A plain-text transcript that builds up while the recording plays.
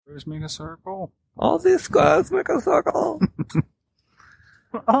Squares make a circle. All these squares make a circle.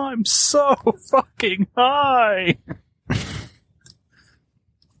 I'm so fucking high.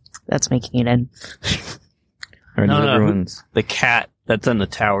 That's making it in. Or No, no. everyone's. The cat that's in the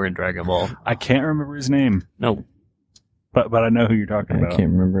tower in Dragon Ball. I can't remember his name, No. but I know who you're talking I about.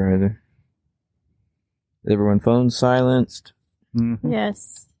 can't remember either. Everyone phone's silenced. Mhm.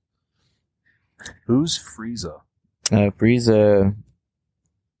 Yes. Who's Frieza? Frieza,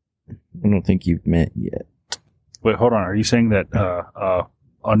 I don't think you've met yet. Wait, hold on. Are you saying that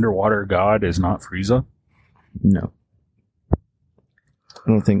underwater god is not Frieza? No. I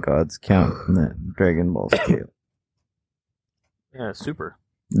don't think gods count in that Dragon Ball scale. Yeah, super.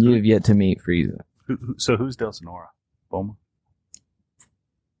 You have yet to meet Frieza. So who's Del Sonora? Bulma?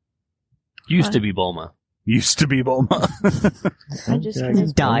 Used to be Bulma. Used to be Bulma. I just Yeah, I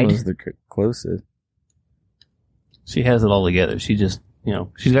guess died. Bulma's the closest. She has it all together. She just,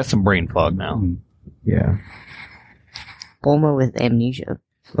 she's got some brain fog now. Yeah. Bulma with amnesia.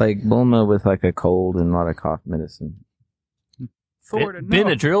 Like Bulma with like a cold and a lot of cough medicine. Thor to know.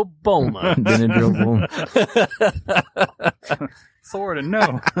 Benadryl Bulma. Benadryl Bulma. Thor to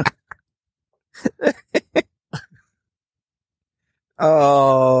know.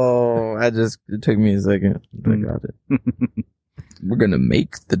 Oh, it took me a second. I got it. We're gonna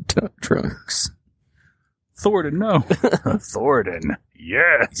make the trunks. Thor to know. Thoradin.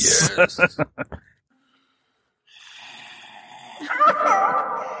 Yes. Yes.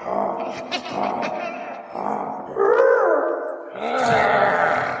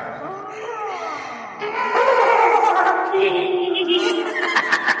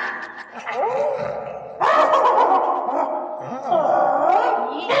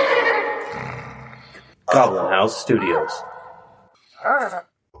 Goblin House Studios.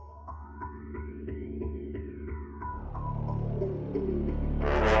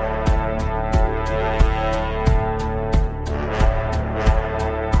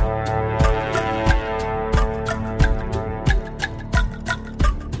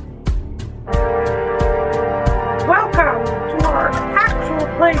 Welcome to our actual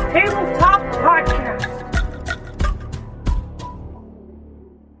play tabletop podcast.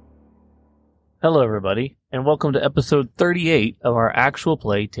 Hello, everybody, and welcome to episode 38 of our actual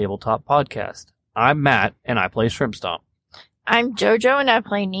play tabletop podcast. I'm Matt, and I play Shrimp Stomp. I'm Jojo and I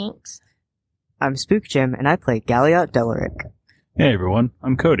play Ninx. I'm Spook Jim, and I play Galliot Delaric. Hey everyone,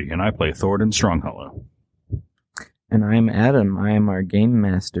 I'm Cody, and I play Thoradin Stronghollow. And I am Adam. I am our game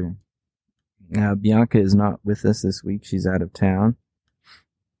master. Bianca is not with us this week. She's out of town.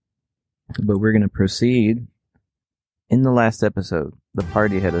 But we're going to proceed. In the last episode, the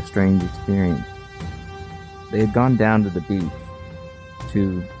party had a strange experience. They had gone down to the beach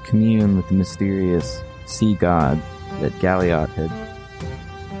to commune with the mysterious sea god that Galliot had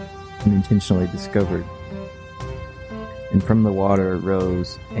unintentionally discovered. And from the water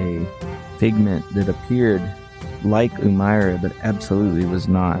rose a figment that appeared like Umaira, but absolutely was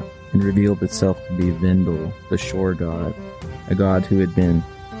not, and revealed itself to be Vendel, the shore god, a god who had been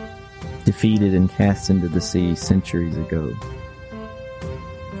defeated and cast into the sea centuries ago.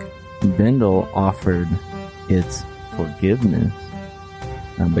 Vendel offered its forgiveness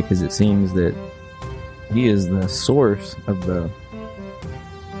because it seems that he is the source of the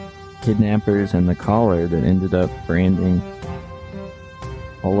kidnappers and the collar that ended up branding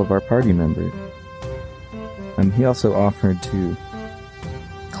all of our party members. He also offered to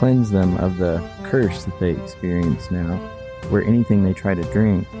cleanse them of the curse that they experience now, where anything they try to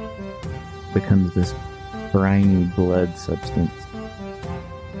drink becomes this briny blood substance.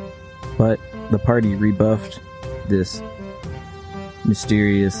 But the party rebuffed this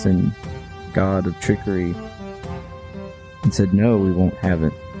mysterious and god of trickery and said, no, we won't have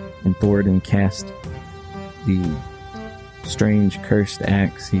it. And Thoradin cast the strange cursed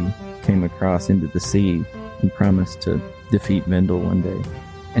axe he came across into the sea and promised to defeat Vendel one day.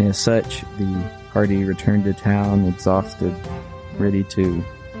 And as such, the party returned to town exhausted, ready to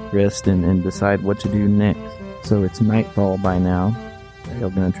rest and decide what to do next. So it's nightfall by now. Are you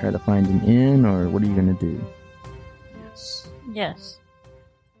going to try to find an inn, or what are you going to do? Yes. Yes.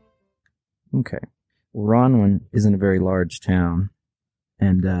 Okay. Well, Ronwin isn't a very large town,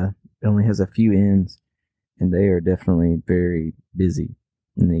 and it only has a few inns, and they are definitely very busy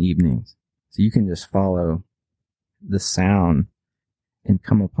in the evenings. So you can just follow the sound and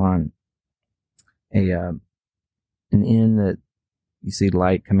come upon an inn that you see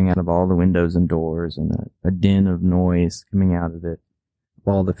light coming out of all the windows and doors, and a din of noise coming out of it.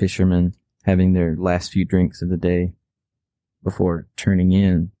 All the fishermen having their last few drinks of the day before turning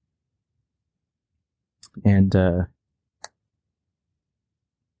in. And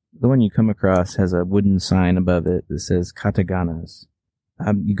The one you come across has a wooden sign above it that says Kataganas.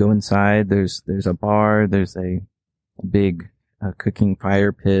 You go inside, there's a bar, there's a big cooking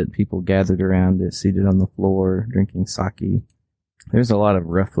fire pit, people gathered around it, seated on the floor, drinking sake. There's a lot of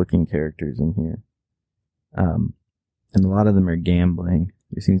rough-looking characters in here. And a lot of them are gambling.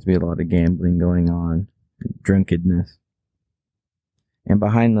 There seems to be a lot of gambling going on, drunkenness. And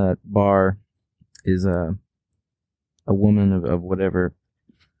behind the bar is a woman of whatever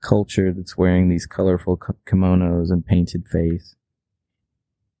culture that's wearing these colorful kimonos and painted face.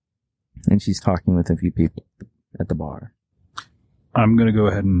 And she's talking with a few people at the bar. I'm gonna go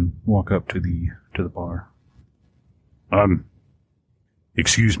ahead and walk up to the bar.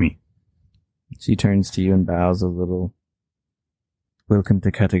 Excuse me. She turns to you and bows a little. Welcome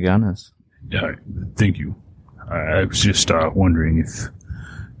to Kataganas. Thank you. I was just wondering if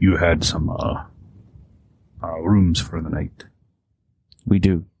you had some rooms for the night. We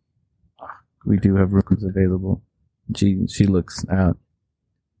do. We do have rooms available. She looks out.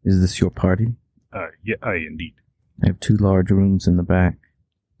 Is this your party? Yeah, indeed. I have 2 large rooms in the back.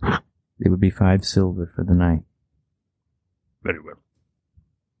 It would be 5 silver for the night. Very well.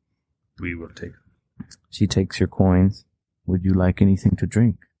 We will take them. She takes your coins. Would you like anything to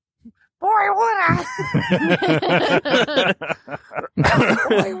drink? Boy, would I!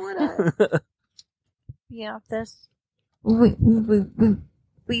 Boy, would I! Yeah, this. We're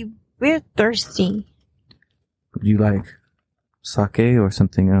thirsty. Would you like sake or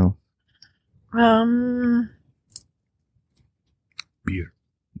something else? Beer.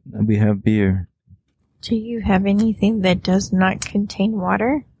 We have beer. Do you have anything that does not contain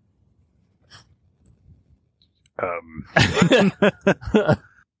water?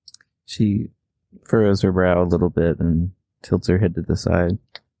 She furrows her brow a little bit and tilts her head to the side.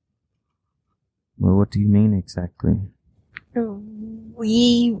 Well, what do you mean exactly?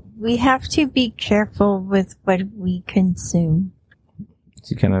 We have to be careful with what we consume.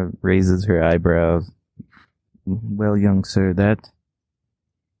 She kind of raises her eyebrows. Well, young sir, that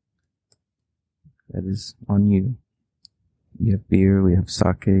is on you. We have beer, we have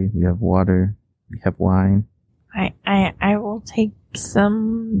sake, we have water, we have wine. I will take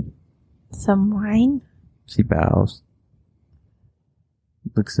some wine. She bows.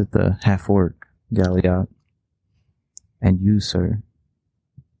 Looks at the half-orc, Galliot. And you, sir.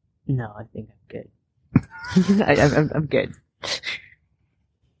 No, I think I'm good. I'm good.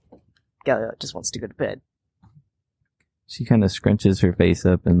 Galliot just wants to go to bed. She kind of scrunches her face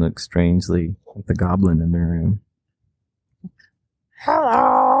up and looks strangely at the goblin in the room.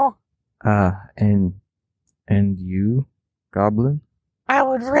 Hello. And you, goblin? I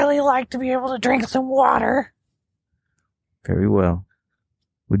would really like to be able to drink some water. Very well.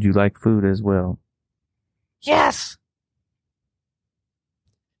 Would you like food as well? Yes.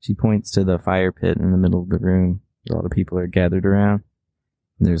 She points to the fire pit in the middle of the room. A lot of people are gathered around.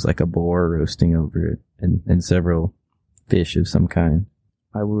 And there's like a boar roasting over it and several fish of some kind.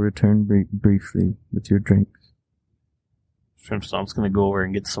 I will return briefly with your drinks. Shrimp Stomp's gonna go over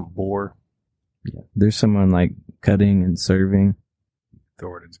and get some boar. Yeah. There's someone like cutting and serving.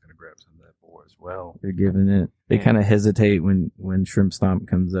 Thoradin's going to grab some of that boar as well. They're giving it. They kind of hesitate when Shrimp Stomp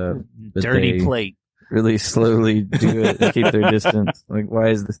comes up. But Dirty they plate. really slowly do it to keep their distance. Like, why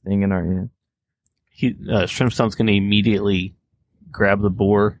is this thing in our hand? Shrimp Stomp's gonna immediately grab the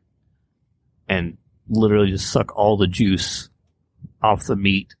boar and literally just suck all the juice off the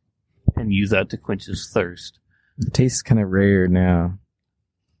meat and use that to quench his thirst. It tastes kind of rare now.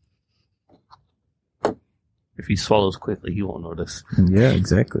 If he swallows quickly, he won't notice. Yeah,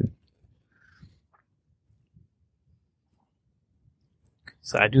 exactly.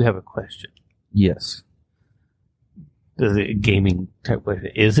 So I do have a question. Yes. Does it gaming type of,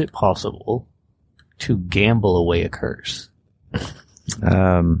 is it possible to gamble away a curse?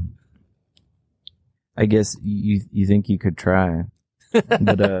 I guess you think you could try,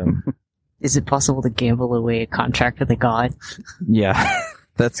 but Is it possible to gamble away a contract with a god? yeah,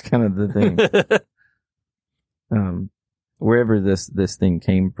 that's kind of the thing. Wherever this thing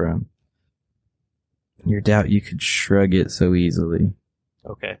came from, you doubt you could shrug it so easily.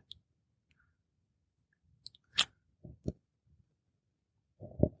 Okay.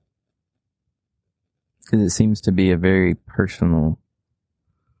 Because it seems to be a very personal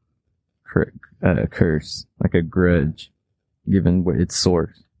curse, like a grudge, given what its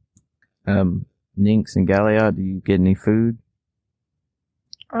source. Ninx and Galliot, do you get any food?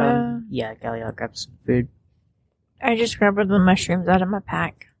 Yeah, Galliot grabs some food. I just grabbed the mushrooms out of my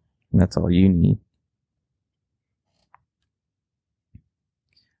pack. That's all you need.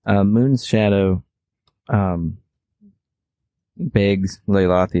 Moon's Shadow begs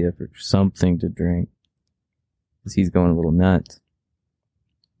Leilathia for something to drink, because he's going a little nuts.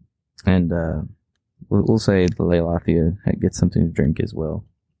 And we'll say Leilathia gets something to drink as well.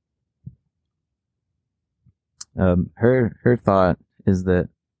 Her thought is that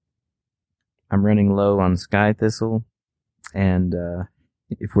I'm running low on sky thistle, and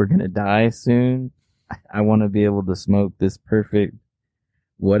if we're gonna die soon, I want to be able to smoke this perfect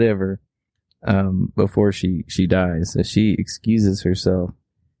whatever before she dies. So she excuses herself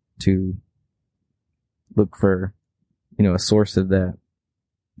to look for, a source of that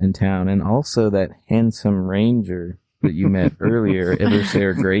in town, and also that handsome ranger that you met earlier,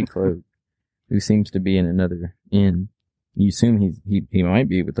 Eversair Greycloak, who seems to be in another inn. You assume he might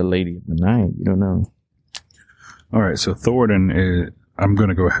be with the Lady of the Night. You don't know. All right, so Thornton, I'm going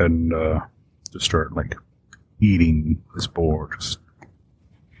to go ahead and just start eating this boar, just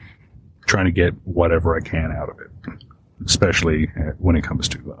trying to get whatever I can out of it, especially when it comes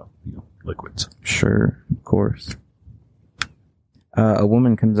to liquids. Sure, of course. A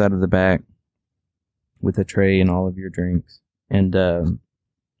woman comes out of the back with a tray and all of your drinks, and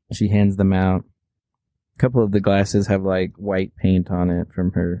she hands them out. A couple of the glasses have white paint on it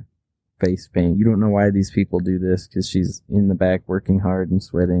from her face paint. You don't know why these people do this, because she's in the back working hard and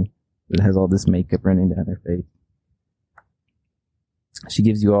sweating. It has all this makeup running down her face. She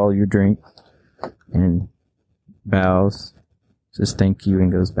gives you all your drink and bows, says thank you,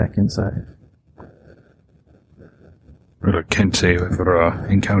 and goes back inside. I can't say I've ever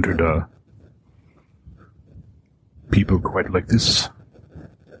encountered people quite like this.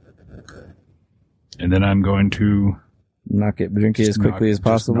 And then I'm going to drink it as quickly as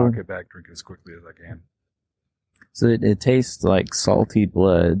possible. Knock it back, drink it as quickly as I can. So it tastes like salty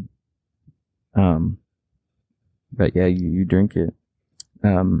blood. But yeah, you drink it.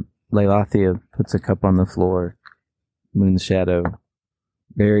 Leilathia puts a cup on the floor. Moon's Shadow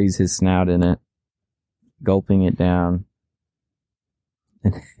buries his snout in it, gulping it down.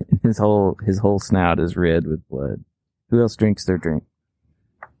 And his whole snout is red with blood. Who else drinks their drink?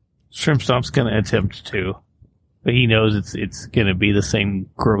 Shrimp Stomp's going to attempt to, but he knows it's going to be the same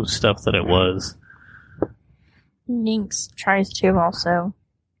gross stuff that it was. Nynx tries to also.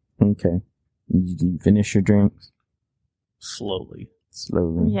 Okay. You finish your drinks? Slowly.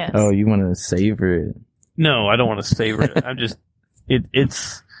 Yes. Oh, you want to savor it? No, I don't want to savor it. I'm just,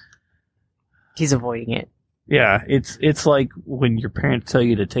 it's... He's avoiding it. Yeah, it's like when your parents tell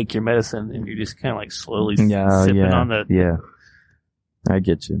you to take your medicine and you're just kind of slowly sipping on that. Yeah, I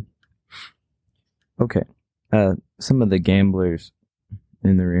get you. Okay. Some of the gamblers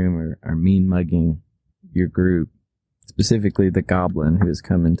in the room are mean mugging your group, specifically the goblin who has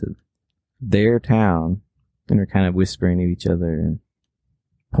come into their town, and are kind of whispering to each other and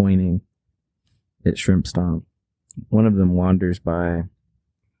pointing at Shrimp Stomp. One of them wanders by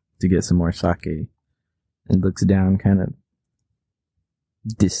to get some more sake and looks down kind of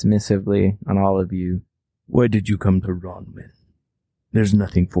dismissively on all of you. Why did you come to Ronwin? There's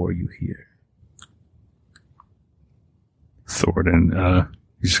nothing for you here. Thornton,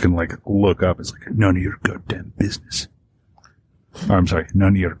 he's just gonna look up. It's none of your goddamn business. Or, I'm sorry, none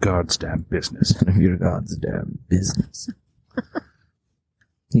of your goddamn business. None of your goddamn business.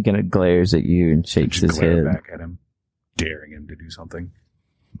 He kind of glares at you and shakes his head. Back at him, daring him to do something.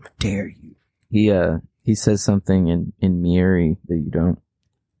 Dare you? He says something in Mieri that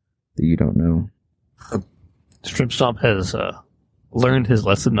you don't know. Shrimp Stomp has learned his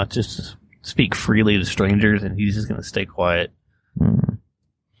lesson not just to speak freely to strangers, and he's just going to stay quiet.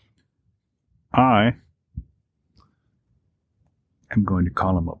 I am going to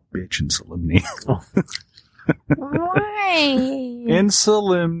call him a bitch in solemnity. Why? In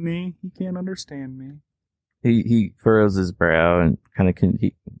solemnity, he can't understand me. He furrows his brow and kind of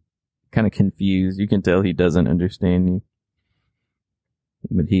confused. You can tell he doesn't understand you.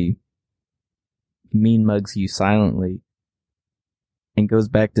 But he mean mugs you silently and goes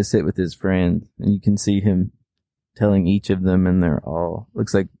back to sit with his friends. And you can see him telling each of them, and they're all,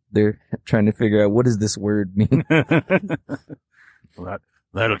 looks like they're trying to figure out, what does this word mean? Well,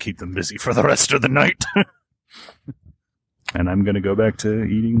 that'll keep them busy for the rest of the night. And I'm going to go back to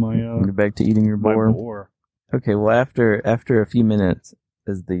eating my... Go back to eating your boar. Okay, well, after a few minutes,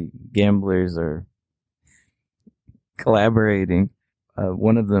 as the gamblers are collaborating,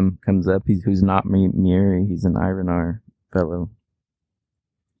 one of them comes up, who's not Mieri, he's an Irenar fellow.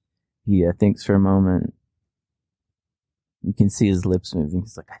 He thinks for a moment. You can see his lips moving.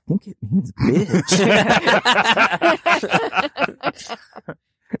 He's like, I think it means bitch.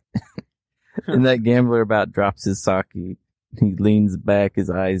 And that gambler about drops his sake. He leans back, his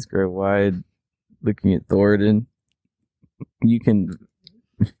eyes grow wide, looking at Thornton. You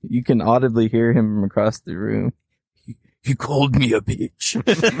can audibly hear him from across the room. He called me a bitch.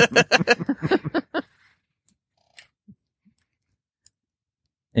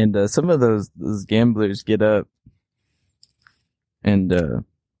 And some of those gamblers get up and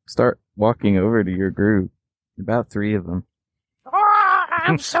start walking over to your group. About 3 of them. Oh,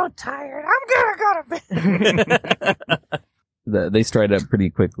 I'm so tired. I'm gonna go to bed. They stride up pretty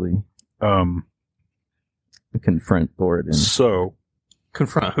quickly. Um, To confront Thoradin. so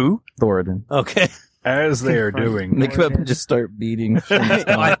Confront who? Thoradin. Okay. as they are doing, They come up and just start beating.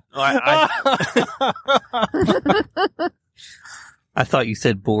 I thought you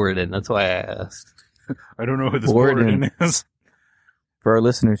said Boradin. That's why I asked. I don't know who this Borden. Borden is. For our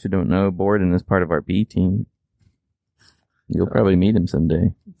listeners who don't know, Borden is part of our B team. You'll probably meet him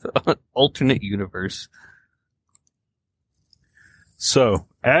someday. Alternate universe. So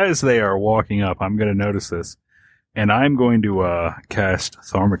as they are walking up, I'm going to notice this, and I'm going to cast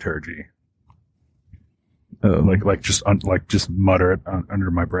Thaumaturgy. Like just mutter it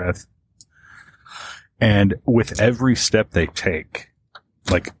under my breath. And with every step they take,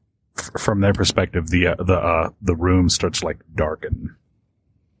 like from their perspective, the room starts to like darken.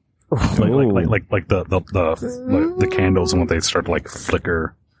 Like the candles and what they start to like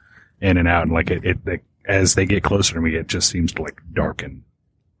flicker in and out, and like it as they get closer to me, it just seems to like darken.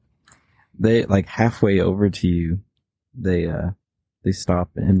 They like halfway over to you, they stop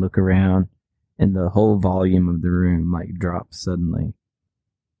and look around, and the whole volume of the room like drops suddenly.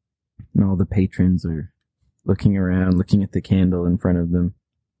 And all the patrons are looking around, looking at the candle in front of them.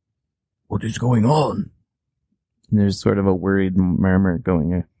 What is going on? And there's sort of a worried murmur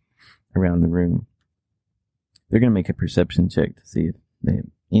going around the room. They're going to make a perception check to see if they have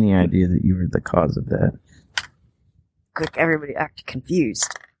any idea that you were the cause of that. Quick, everybody act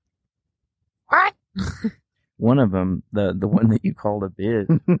confused. What? One of them, the one that you called a bitch,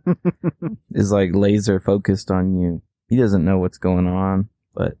 is like laser focused on you. He doesn't know what's going on,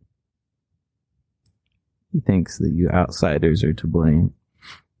 but he thinks that you outsiders are to blame.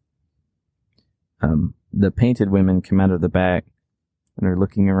 The painted women come out of the back and are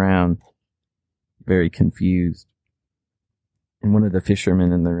looking around, very confused. And one of the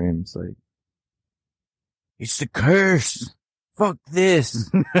fishermen in the room's like, "It's the curse! Fuck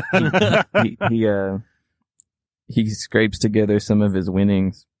this!" He scrapes together some of his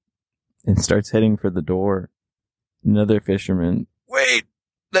winnings and starts heading for the door. Another fisherman, "Wait!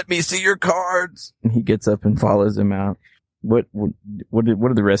 Let me see your cards!" And he gets up and follows him out. What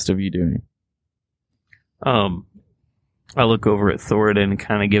are the rest of you doing? I look over at Thoradin and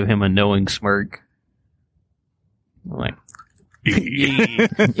kind of give him a knowing smirk. I'm like,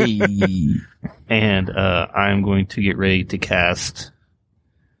 and I'm going to get ready to cast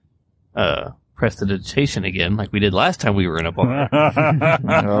Prestidigitation again, like we did last time we were in a bar.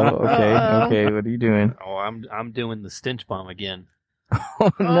 Okay. What are you doing? Oh, I'm doing the stench bomb again.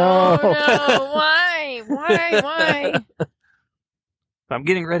 Oh no! Oh, no. Why? I'm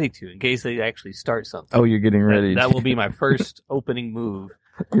getting ready to, in case they actually start something. Oh, you're getting ready. That will be my first opening move.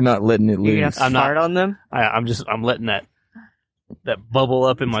 You're not letting it You're gonna loose. have to fart on them? I'm letting that bubble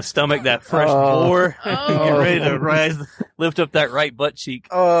up in my stomach, that fresh boar, get ready to lift up that right butt cheek.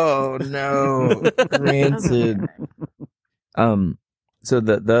 Oh no, rancid.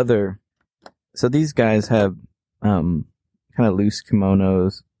 So these guys have kind of loose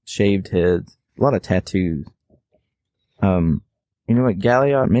kimonos, shaved heads, a lot of tattoos. You know what,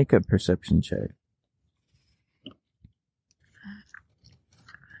 Galliot, make a perception check.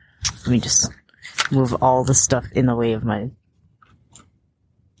 Let me just move all the stuff in the way of my...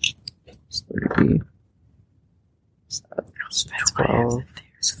 30. 12.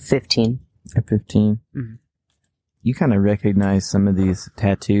 15. At 15. Mm-hmm. You kind of recognize some of these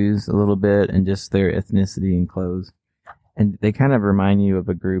tattoos a little bit and just their ethnicity and clothes. And they kind of remind you of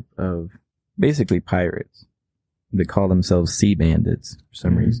a group of basically pirates. They call themselves sea bandits for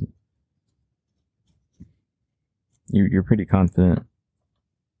some reason. You're pretty confident.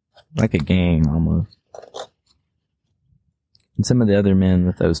 Like a gang, almost. And some of the other men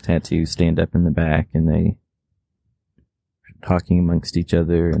with those tattoos stand up in the back and they are talking amongst each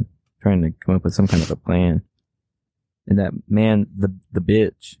other and trying to come up with some kind of a plan. And that man, the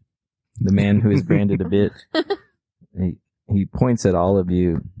bitch, the man who is branded a bitch, he points at all of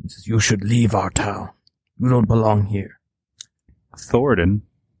you and says, "You should leave our town. You don't belong here." Thoradin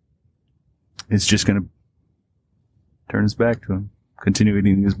is just going to turn his back to him, continue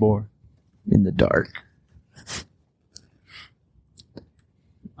eating his boar. In the dark.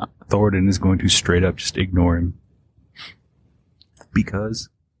 Thoradin is going to straight up just ignore him. Because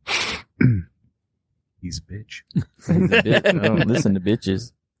He's a bitch. I don't listen to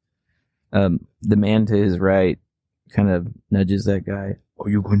bitches. The man to his right kind of nudges that guy. Are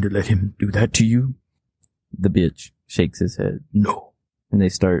you going to let him do that to you? The bitch shakes his head. No. And they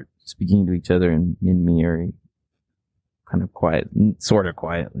start speaking to each other in Minmieri, kind of sort of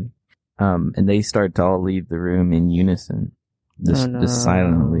quietly. And they start to all leave the room in unison, just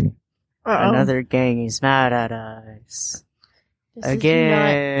silently. Another gang is mad at us. This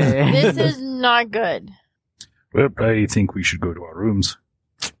Again. This is not good. Well, I think we should go to our rooms.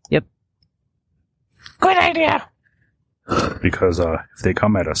 Yep. Good idea. Because if they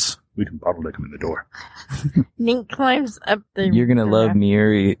come at us, we can bottleneck them in the door. Nink climbs up the... You're going to love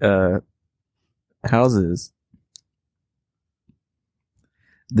Mieri houses.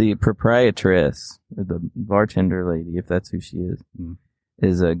 The proprietress, or the bartender lady, if that's who she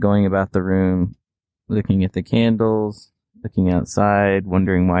is going about the room, looking at the candles, looking outside,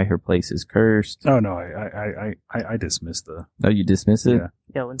 wondering why her place is cursed. Oh, no, I dismissed the... Oh, you dismiss it? Yeah.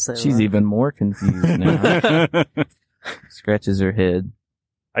 Yeah, once they She's left. even more confused now. Scratches her head.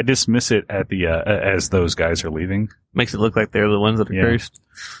 I dismiss it at the as those guys are leaving. Makes it look like they're the ones that are Yeah. cursed.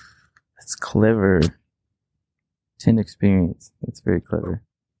 That's clever. 10 experience. That's very clever.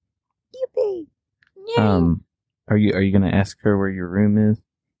 Yippee! Yay! Are you going to ask her where your room is?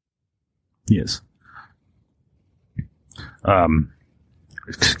 Yes.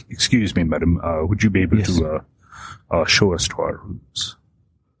 Excuse me, madam. Would you be able to show us to our rooms?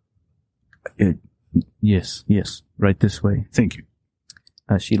 Yes. Right this way. Thank you.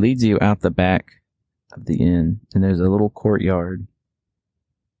 She leads you out the back of the inn, and there's a little courtyard.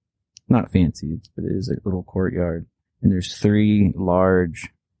 Not fancy, but it is a little courtyard. And there's 3 large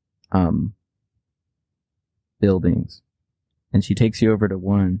buildings. And she takes you over to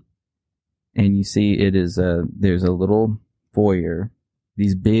one, and you see it is there's a little foyer,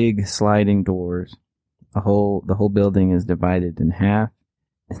 these big sliding doors. The whole building is divided in half,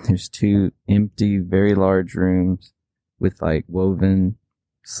 and there's 2 empty, very large rooms with like woven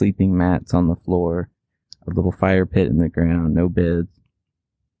sleeping mats on the floor, a little fire pit in the ground, no beds.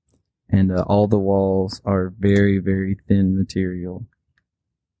 And all the walls are very, very thin material.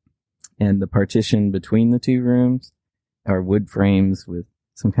 And the partition between the 2 rooms are wood frames with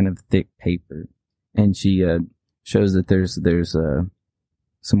some kind of thick paper. And she shows that there's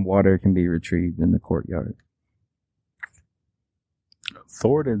some water can be retrieved in the courtyard.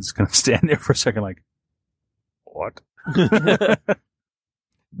 Thornton's going to stand there for a second like, what?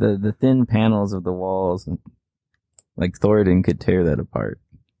 The thin panels of the walls, like Thoradin could tear that apart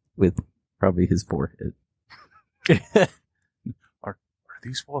with probably his forehead. Are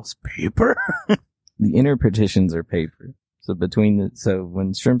these walls paper? The inner partitions are paper. So so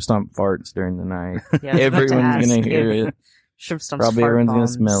when Shrimp Stomp farts during the night, Yeah, I was about to everyone's ask gonna hear if it. Shrimp Stomp's Probably fart everyone's gonna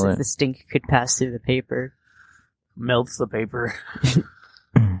bombs, smell if it. the stink could pass through the paper. Melts the paper.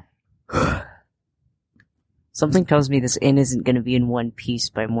 Something tells me this inn isn't going to be in one piece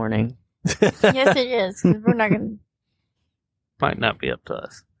by morning. Yes, it is. 'Cause we're not going Might not be up to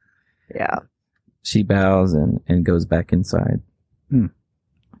us. Yeah. She bows and goes back inside. I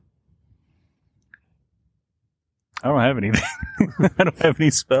don't have anything. I don't have any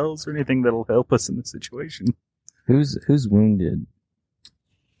spells or anything that'll help us in this situation. Who's wounded?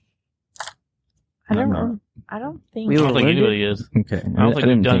 I don't I'm know. not. I don't think... We I were don't think wounded? anybody is. Okay, I don't think we've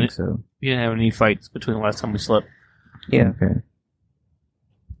didn't done think it. so. We didn't have any fights between the last time we slept. Yeah. Okay.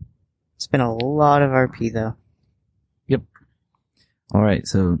 It's been a lot of RP, though. All right.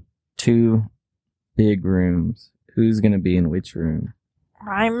 So 2 big rooms. Who's gonna be in which room?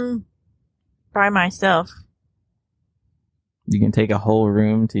 I'm by myself. You can take a whole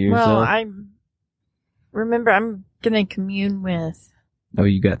room to yourself. Well, remember, I'm going to commune with... Oh,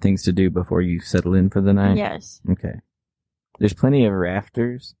 you got things to do before you settle in for the night? Yes. Okay. There's plenty of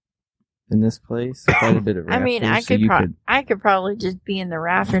rafters in this place. Quite a bit of I rafters. mean, I so I could probably just be in the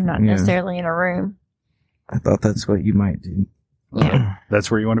rafter, not Yeah. necessarily in a room. I thought that's what you might do. Yeah.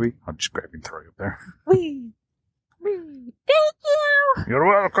 That's where you want to be? I'll just grab you and throw you up there. Wee. Wee. Thank you. You're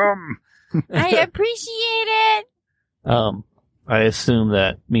welcome. I appreciate it. I assume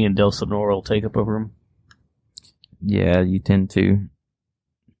that me and Del Sonora will take up a room. Yeah, you tend to.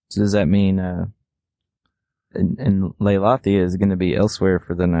 So does that mean, and Leilathia is going to be elsewhere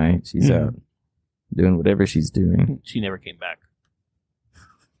for the night? She's out doing whatever she's doing. She never came back.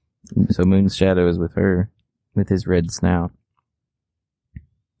 So Moon's Shadow is with her, with his red snout.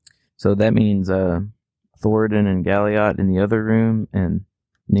 So that means, Thoradin and Galliot in the other room, and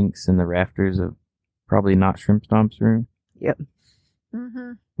Nynx in the rafters of probably not Shrimp Stomp's room.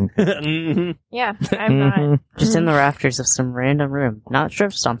 Mm-hmm. Mhm. Yeah, I'm not. Just in the rafters of some random room. Not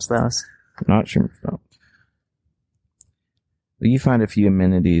Shrimp Stomp's, though. Not Shrimp Stomp. You find a few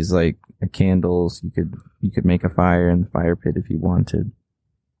amenities like candles. You could make a fire in the fire pit if you wanted.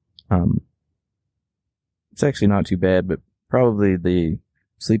 It's actually not too bad, but probably the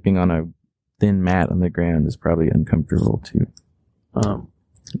sleeping on a thin mat on the ground is probably uncomfortable too.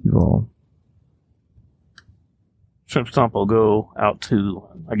 You all. Shrimp Stomp will go out to,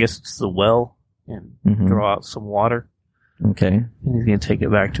 I guess it's the well, and draw out some water. Okay. And he's going to take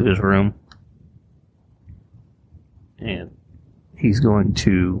it back to his room. And he's going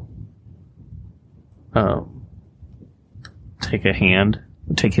to take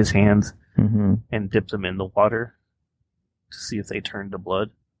his hands and dip them in the water to see if they turn to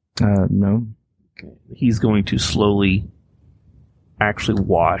blood. No. Okay. He's going to slowly actually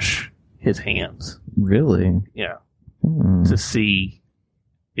wash his hands. Really? Yeah. To see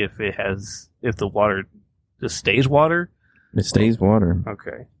if the water just stays water. It stays water.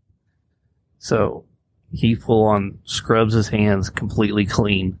 Okay. So he full on scrubs his hands completely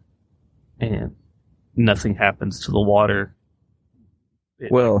clean, and nothing happens to the water.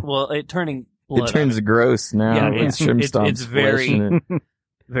 It turning blood. It turns gross now. Yeah, when Shrimp Stomp's it's very, fleshing it.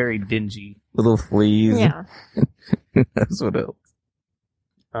 very dingy. Little fleas. Yeah. That's what else.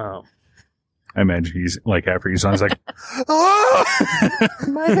 I imagine he's like, after he's on, he's like, "Ah!"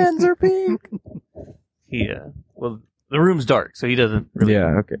 My hands are pink. Well, the room's dark, so he doesn't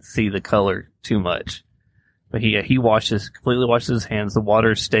really see the color too much. But he completely washes his hands. The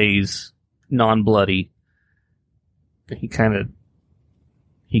water stays non-bloody.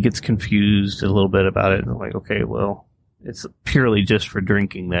 He gets confused a little bit about it. And like, okay, well, it's purely just for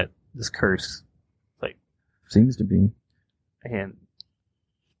drinking that this curse, seems to be. And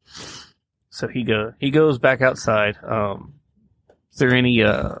so he goes back outside. Is there any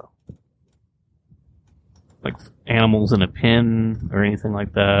like animals in a pen or anything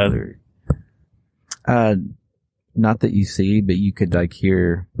like that? Or Not that you see, but you could like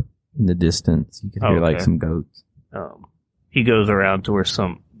hear in the distance. You could hear like some goats. He goes around to where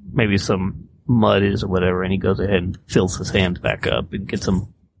maybe some mud is or whatever, and he goes ahead and fills his hands back up and gets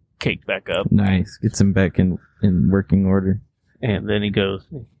them caked back up. Nice. Gets them back in working order. And then he goes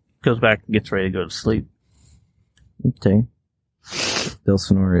back and gets ready to go to sleep. Okay.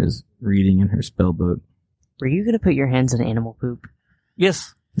 Delsinora is reading in her spell book. Were you going to put your hands in animal poop?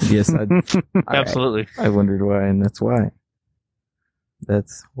 Yes. Yes, Absolutely. I wondered why, and that's why.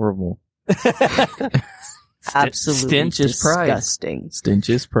 That's horrible. Absolutely Stench is pride. disgusting. Stench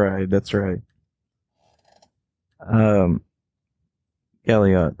is pride, that's right. Galliot,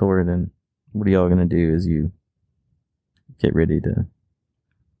 Thoradin, what are y'all gonna do as you get ready to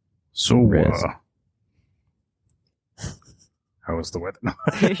rest? How was the weather?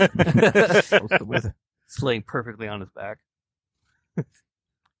 How's the weather? It's laying perfectly on his back.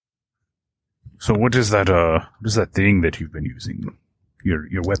 So what is that thing that you've been using?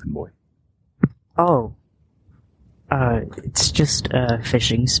 Your weapon, boy. Oh. It's just a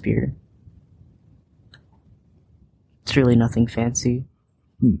fishing spear. It's really nothing fancy.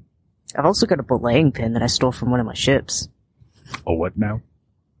 I've also got a belaying pin that I stole from one of my ships. Oh, what now?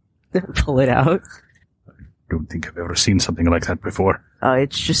 Pull it out. Don't think I've ever seen something like that before.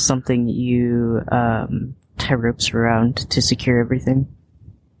 It's just something you tie ropes around to secure everything.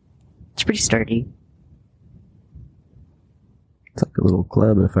 It's pretty sturdy. It's like a little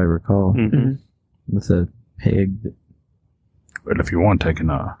club, if I recall, Mm-hmm. with a peg. Well, if you want, I can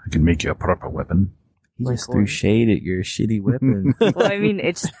make you a proper weapon. He just threw shade at your shitty weapon. Well, I mean,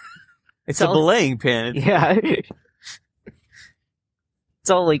 it's a belaying pin. Yeah. It's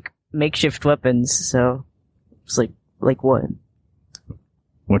all like makeshift weapons, so it's like what?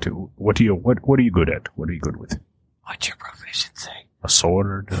 What are you good at? What are you good with? What's your proficiency? A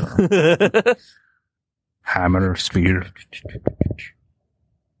sword, hammer, spear.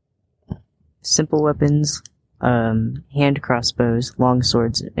 Simple weapons, hand crossbows, long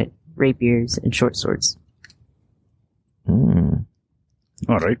swords, rapiers, and short swords. Mm.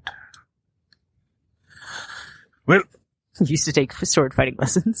 All right. Well, Used to take sword fighting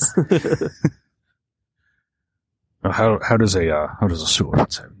lessons. how does a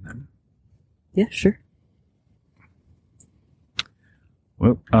sword sound then? Yeah, sure.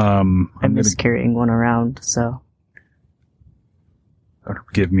 Well, I I'm miss gonna carrying one around, so.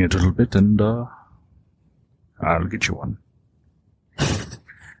 give me a little bit, and I'll get you one.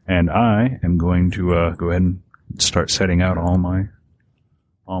 And I am going to go ahead and start setting out all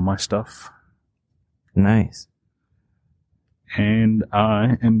my stuff. Nice. And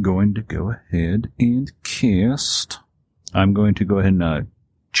I am going to go ahead and cast. I'm going to go ahead and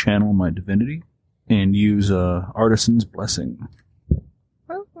channel my divinity and use Artisan's Blessing.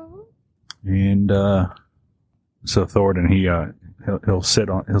 And So Thornton, he'll sit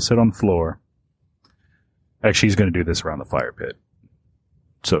on the floor. Actually, he's going to do this around the fire pit,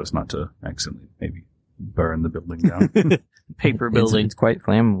 so as not to accidentally maybe burn the building down. Paper building. It's quite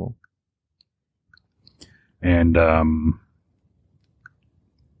flammable. And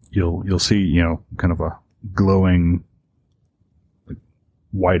you'll see, kind of a glowing, like,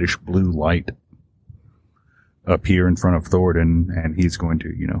 whitish blue light appear in front of Thornton, and he's going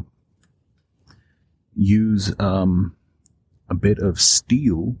to, use a bit of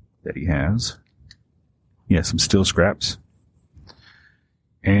steel that he has. Yeah, some steel scraps.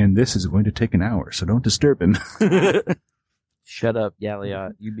 And this is going to take an hour, so don't disturb him. Shut up,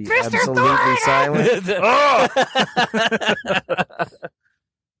 Yaliot. You be Mr. absolutely silent.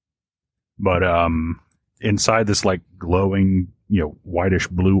 But inside this like glowing, whitish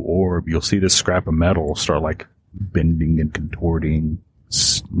blue orb, you'll see this scrap of metal start like bending and contorting,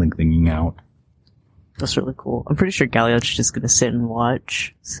 lengthening out. That's really cool. I'm pretty sure Galliot's just gonna sit and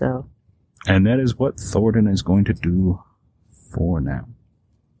watch, so. And that is what Thornton is going to do for now.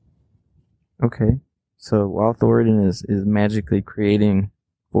 Okay. So while Thornton is magically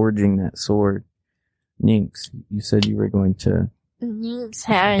forging that sword, Nynx, you said you were going to Nynx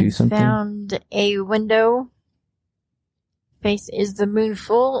do has something? found a window. Is the moon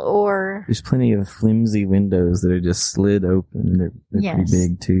full or? There's plenty of flimsy windows that are just slid open. They're Yes. pretty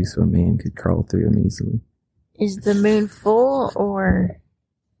big too, so a man could crawl through them easily. Is the moon full or?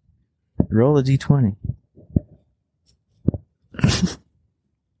 Roll a d20.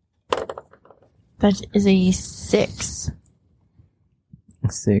 That is a 6.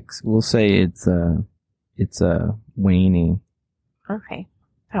 6. We'll say it's waning. Okay,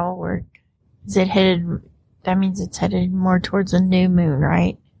 that will work. Is it headed? That means it's headed more towards a new moon,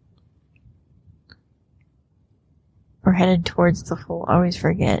 right? Or headed towards the full? I always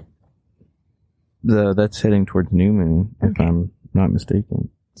forget. That's heading towards new moon, if Okay. I'm not mistaken.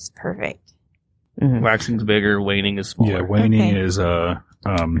 It's perfect. Mhm. Waxing's bigger, waning is smaller. Yeah, waning Okay. is the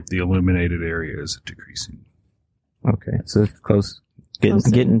illuminated area is decreasing. Okay, so it's close. Close.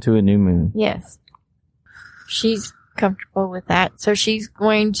 Getting to a new moon. Yes. She's comfortable with that. So she's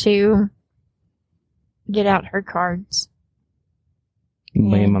going to get out her cards.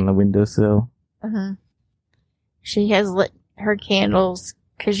 Lay him on the windowsill. Uh-huh. She has lit her candles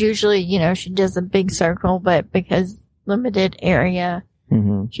because usually, she does a big circle, but because limited area,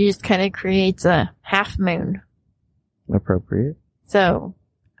 Mm-hmm. she just kind of creates a half moon. Appropriate. So,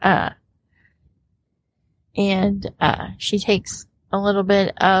 she takes a little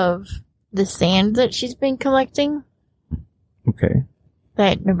bit of the sand that she's been collecting Okay.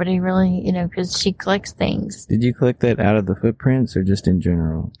 that nobody really, because she collects things Did you collect that out of the footprints or just in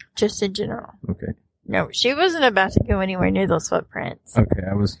general? just in general. Okay. No, she wasn't about to go anywhere near those footprints. Okay,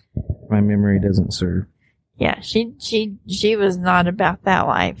 my memory doesn't serve. Yeah, she was not about that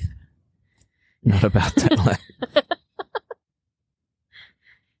life. Not about that life.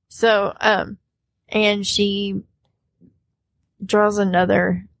 So, and she draws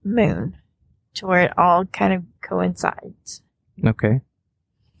another moon to where it all kind of coincides. Okay.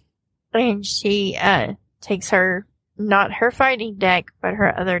 And she, takes not her fighting deck, but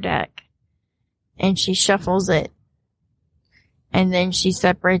her other deck, and she shuffles it. And then she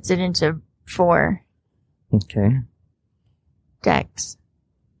separates it into 4 Okay. decks.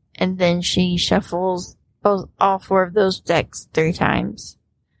 And then she shuffles all 4 of those decks 3 times.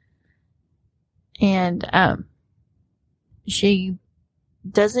 And, she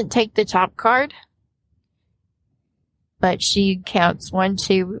doesn't take the top card, but she counts 1,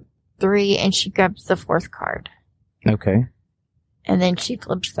 2, 3, and she grabs the 4th card. Okay. And then she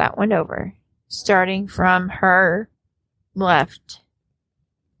flips that one over, starting from her left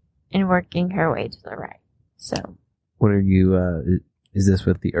and working her way to the right. So, What are you, is this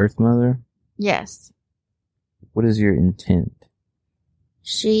with the Earth Mother? yes, What is your intent?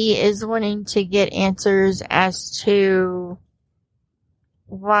 she is wanting to get answers as to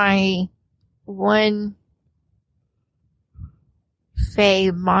why one Fae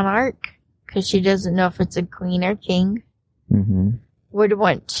monarch, because she doesn't know if it's a queen or king, Mm-hmm. would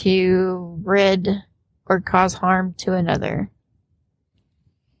want to rid or cause harm to another.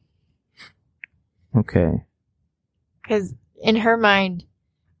 Okay. Because in her mind,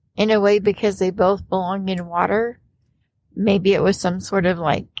 in a way, because they both belong in water, maybe it was some sort of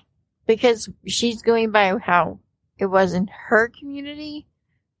because she's going by how it was in her community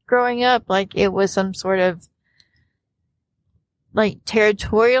growing up, it was some sort of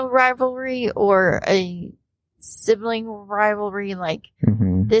territorial rivalry or a sibling rivalry,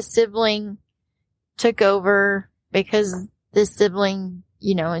 Mm-hmm. this sibling took over because this sibling,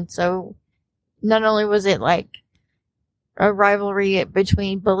 and so not only was it a rivalry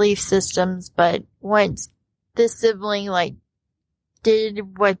between belief systems, but once this sibling like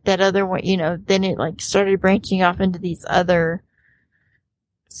did what that other one, then it like started branching off into these other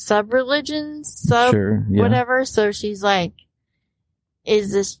sub-religions, Sure, yeah. whatever. So she's like,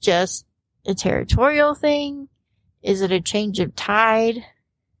 is this just a territorial thing? Is it a change of tide,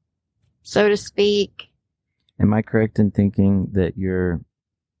 so to speak? Am I correct in thinking that you're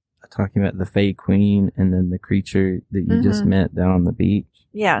talking about the Fae Queen and then the creature that you just met down on the beach?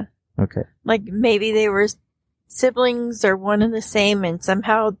 Yeah. Okay. Like maybe they were siblings or one and the same and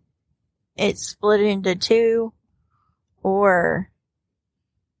somehow it split into two, or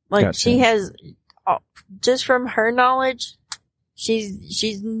like Gotcha. she has, just from her knowledge,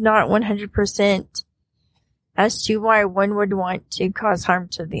 she's not 100% as to why one would want to cause harm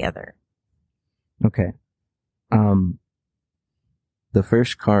to the other. Okay. The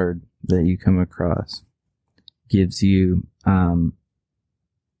first card that you come across gives you kind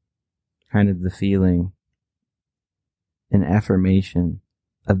of the feeling, an affirmation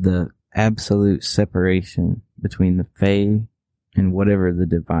of the absolute separation between the Fae and whatever the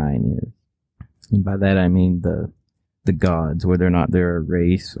divine is. And by that I mean the gods, whether or not they're a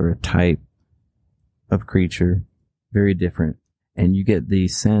race or a type of creature, very different. And you get the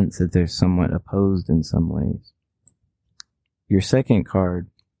sense that they're somewhat opposed in some ways. Your second card.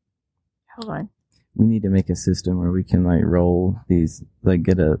 Hold on. We need to make a system where we can like roll these, like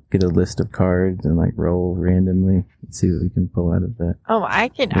get a list of cards and like roll randomly and see what we can pull out of that. Oh, I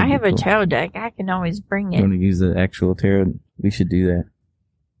have a tarot deck. I can always bring You it. want to use the actual tarot? We should do that.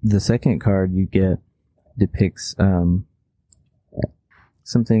 The second card you get depicts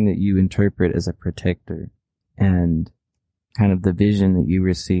something that you interpret as a protector, and kind of the vision that you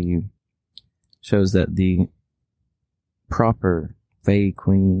receive shows that the proper Fae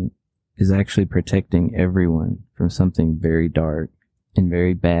Queen is actually protecting everyone from something very dark and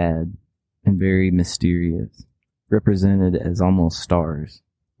very bad and very mysterious, represented as almost stars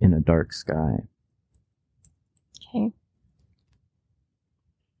in a dark sky. Okay.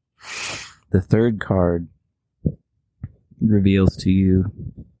 The third card reveals to you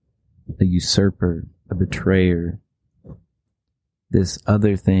a usurper, a betrayer, this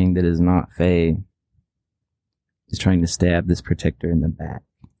other thing that is not Fae is trying to stab this protector in the back.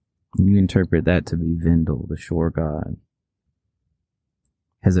 And you interpret that to be Vendel, the shore god,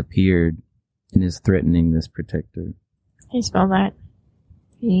 has appeared and is threatening this protector. Can you spell that?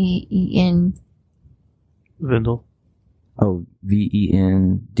 V-E-N. Vendel. Oh,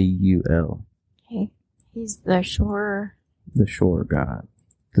 Vendul. Okay. He's the shore. The shore god.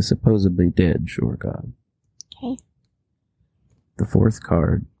 The supposedly dead shore god. Okay. The fourth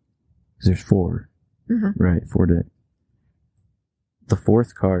card, because there's four, right? 4 decks. The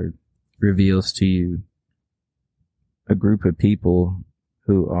fourth card reveals to you a group of people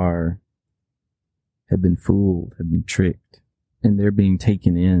who have been fooled, have been tricked, and they're being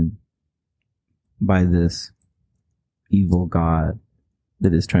taken in by this evil god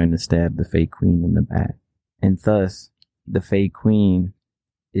that is trying to stab the Fae Queen in the back. And thus, the Fae Queen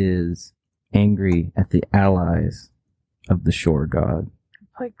is angry at the allies of the shore god.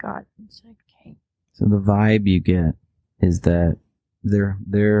 Put God inside. Okay. So the vibe you get is that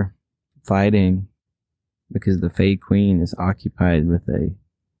they're fighting because the Fae Queen is occupied with a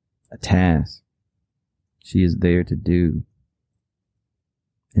task she is there to do.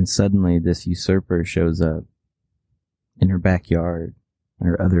 And suddenly this usurper shows up in her backyard,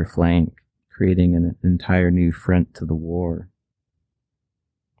 her other flank, creating an entire new front to the war.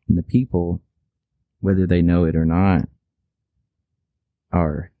 And the people, whether they know it or not,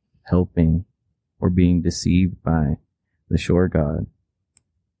 are helping or being deceived by the shore god.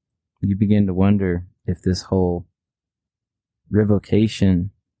 You begin to wonder if this whole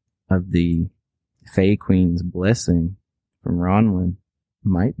revocation of the Fae Queen's blessing from Ronwin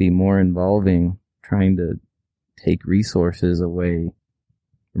might be more involving trying to take resources away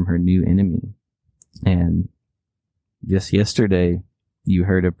from her new enemy. And just yesterday, you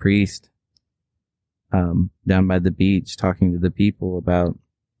heard a priest down by the beach talking to the people about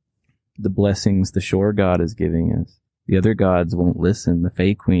the blessings the shore god is giving us. The other gods won't listen. The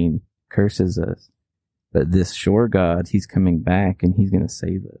Fae Queen curses us. But this shore god, he's coming back and he's going to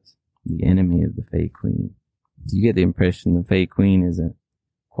save us. The enemy of the Fae Queen. So you get the impression the Fae Queen isn't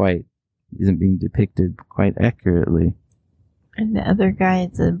being depicted quite accurately. And the other guy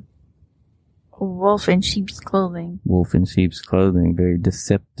is a wolf in sheep's clothing. Wolf in sheep's clothing, very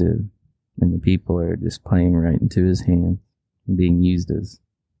deceptive. And the people are just playing right into his hand and being used as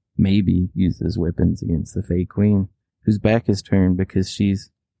weapons against the Fae Queen, whose back is turned because she's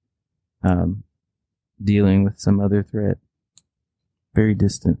dealing with some other threat. Very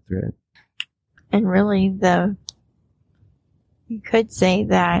distant threat. And really, you could say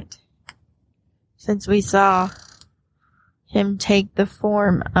that since we saw him take the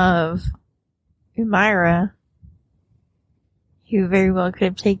form of Umira, he very well could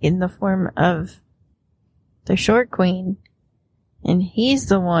have taken the form of the Short Queen, and he's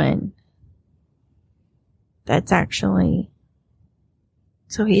the one that's actually...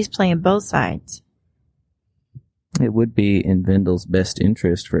 So he's playing both sides. It would be in Vendel's best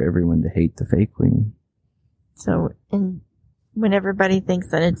interest for everyone to hate the Fey Queen. So when everybody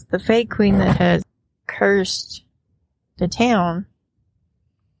thinks that it's the Fey Queen that has cursed the town...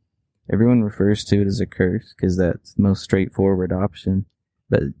 Everyone refers to it as a curse because that's the most straightforward option.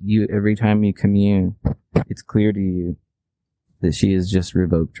 But every time you commune, it's clear to you that she has just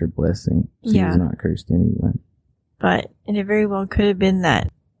revoked her blessing. She has not cursed anyone. But it very well could have been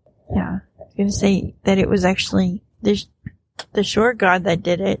that. Yeah, I was going to say that it was actually the short god that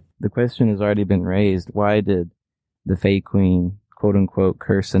did it. The question has already been raised. Why did the Fey Queen, quote unquote,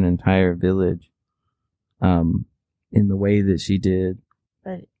 curse an entire village in the way that she did?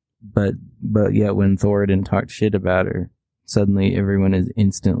 But yet when Thoradin talked shit about her, suddenly everyone is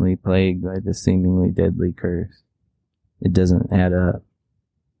instantly plagued by this seemingly deadly curse. It doesn't add up.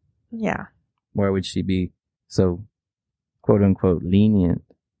 Yeah. Why would she be so, quote unquote, lenient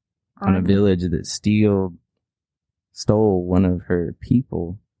on a village that stole one of her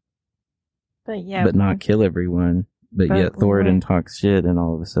people, but not kill everyone? But yet Thoradin talks shit and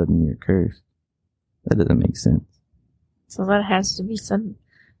all of a sudden you're cursed. That doesn't make sense. So that has to be some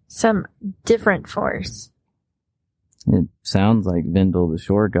different force. It sounds like Vendel the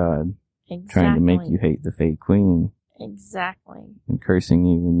Shore God trying to make you hate the Fey Queen. Exactly. And cursing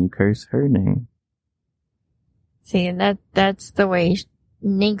you when you curse her name. See, and that's the way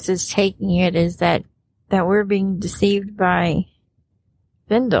Nynx is taking it, is that we're being deceived by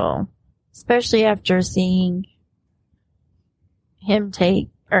Vendel. Especially after seeing him take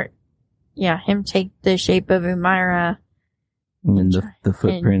the shape of Umira. And the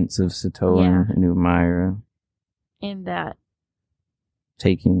footprints of Satoan and Umira. And that.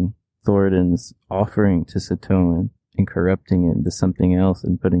 Taking Thoradin's offering to Satoan and corrupting it into something else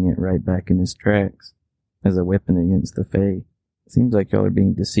and putting it right back in his tracks as a weapon against the Fae. It seems like y'all are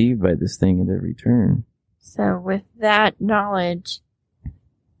being deceived by this thing at every turn. So with that knowledge,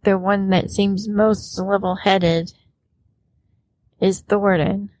 the one that seems most level-headed is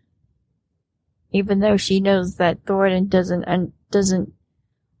Thoradin. Even though she knows that Thoradin doesn't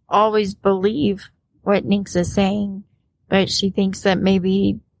always believe what Nynx is saying, but she thinks that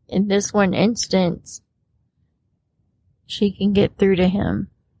maybe in this one instance, she can get through to him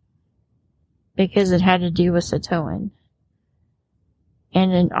because it had to do with Satoan.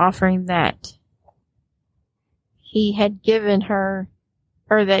 And an offering that he had given her,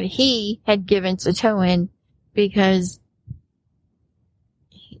 or that he had given Satoan because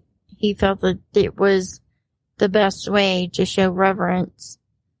he felt that it was the best way to show reverence.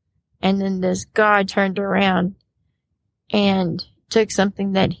 And then this god turned around and took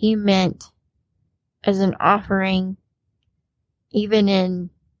something that he meant as an offering, even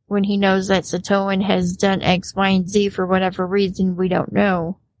when he knows that Satoan has done X, Y, and Z for whatever reason we don't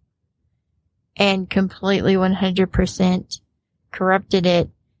know, and completely 100% corrupted it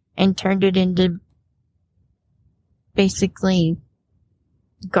and turned it into basically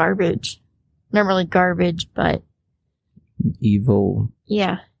garbage. Not really garbage, but evil.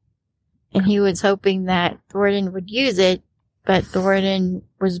 Yeah. And he was hoping that Thoradin would use it, but Thoradin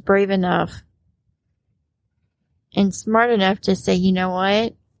was brave enough and smart enough to say, you know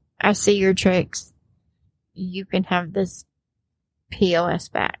what? I see your tricks. You can have this POS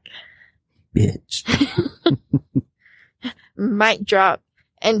back. Bitch. Mic drop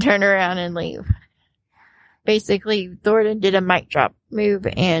and turn around and leave. Basically, Thoradin did a mic drop move,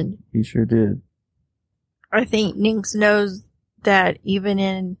 and he sure did. I think Nynx knows that even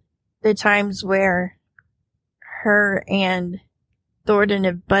in the times where her and Thoradin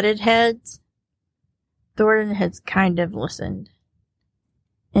have butted heads, Thoradin has kind of listened.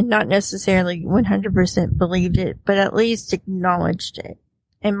 And not necessarily 100% believed it, but at least acknowledged it.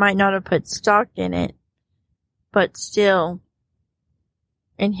 And might not have put stock in it, but still,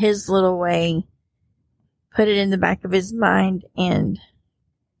 in his little way, put it in the back of his mind, and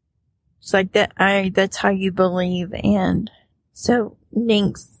it's like that's how you believe. And so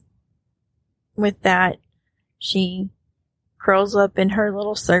Nynx, with that, she curls up in her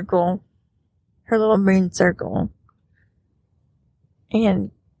little circle, her little moon circle, and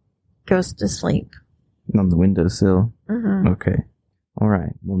goes to sleep. On the windowsill? Mm-hmm. Okay.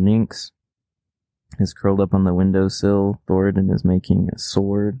 Alright. Well, Nynx is curled up on the windowsill. Thoradin is making a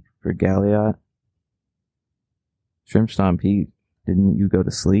sword for Galliot. Shrimpstomp, didn't you go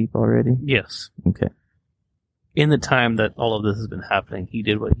to sleep already? Yes. Okay. In the time that all of this has been happening, he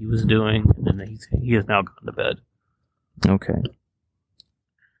did what he was doing, and then he has now gone to bed. Okay.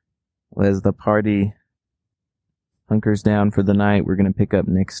 Well, as the party hunkers down for the night, we're going to pick up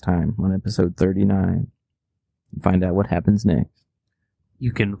next time on episode 39 and find out what happens next.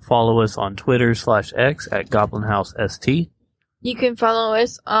 You can follow us on Twitter /X at Goblin House ST. You can follow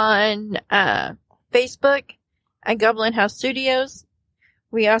us on Facebook at Goblin House Studios.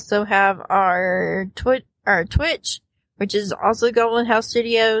 We also have our Twitch, which is also Goblin House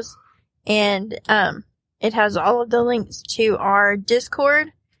Studios, and it has all of the links to our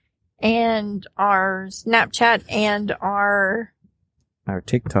Discord and our Snapchat and our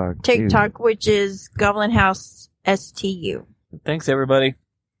TikTok, which is Goblin House STU. Thanks, everybody.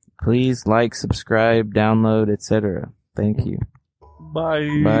 Please like, subscribe, download, etc. Thank you.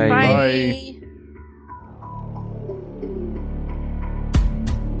 Bye. Bye. Bye.